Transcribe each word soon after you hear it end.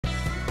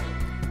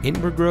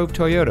Inver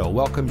Toyota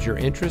welcomes your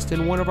interest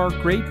in one of our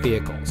great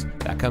vehicles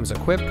that comes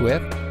equipped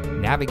with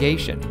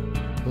navigation,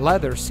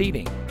 leather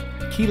seating,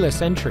 keyless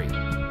entry,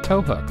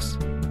 tow hooks,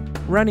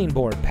 running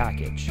board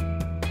package,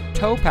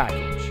 tow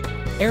package,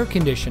 air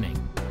conditioning,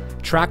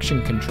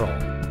 traction control,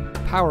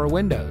 power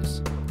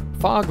windows,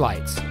 fog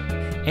lights,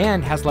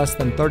 and has less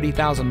than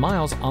 30,000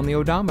 miles on the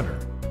odometer.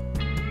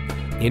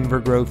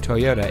 Inver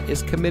Toyota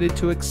is committed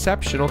to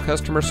exceptional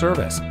customer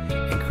service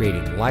and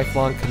creating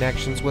lifelong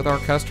connections with our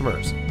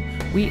customers.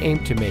 We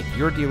aim to make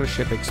your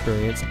dealership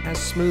experience as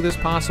smooth as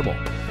possible,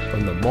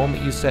 from the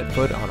moment you set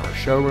foot on our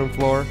showroom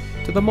floor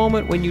to the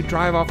moment when you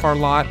drive off our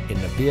lot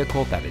in the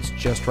vehicle that is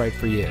just right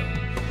for you.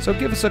 So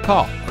give us a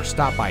call or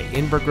stop by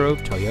Inver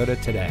Toyota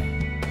today.